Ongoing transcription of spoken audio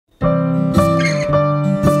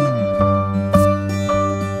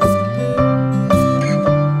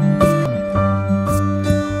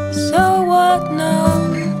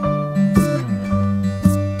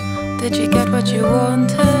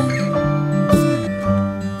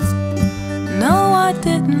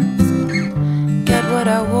what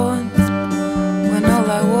I want when all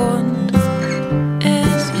I want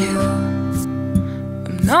is you.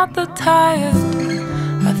 I'm not that tired,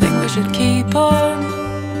 I think we should keep on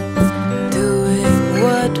doing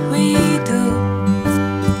what we do.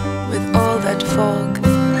 With all that fog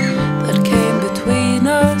that came between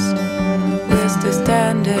us, we're still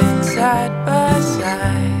standing side by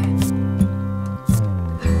side.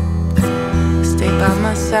 Stay by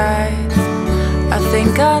my side, I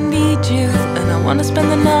think I need you, and I wanna spend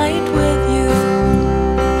the night with you.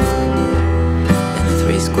 In a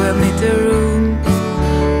 3 square meter room,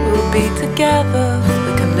 we'll be together,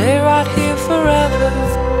 we can lay right here forever.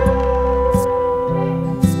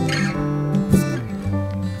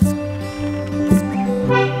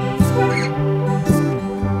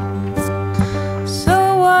 So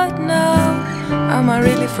what now? Am I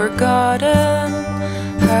really forgotten?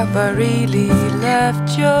 Have I really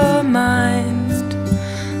left your mind?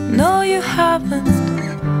 No, you haven't,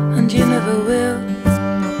 and you never will.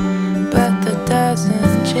 But that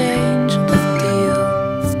doesn't change the deal.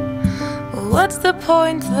 Well, what's the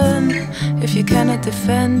point then, if you cannot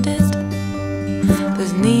defend it?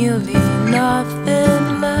 There's nearly nothing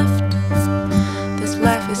left. This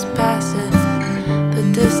life is passing, the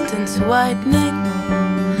distance widening,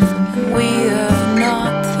 and we are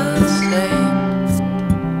not the same.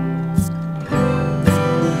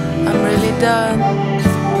 I'm really done,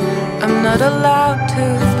 I'm not allowed to,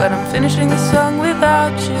 but I'm finishing the song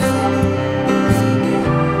without you.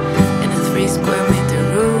 In a 3 square meter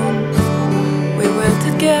room, we were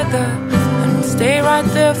together, and we'll stay right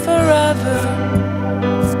there forever.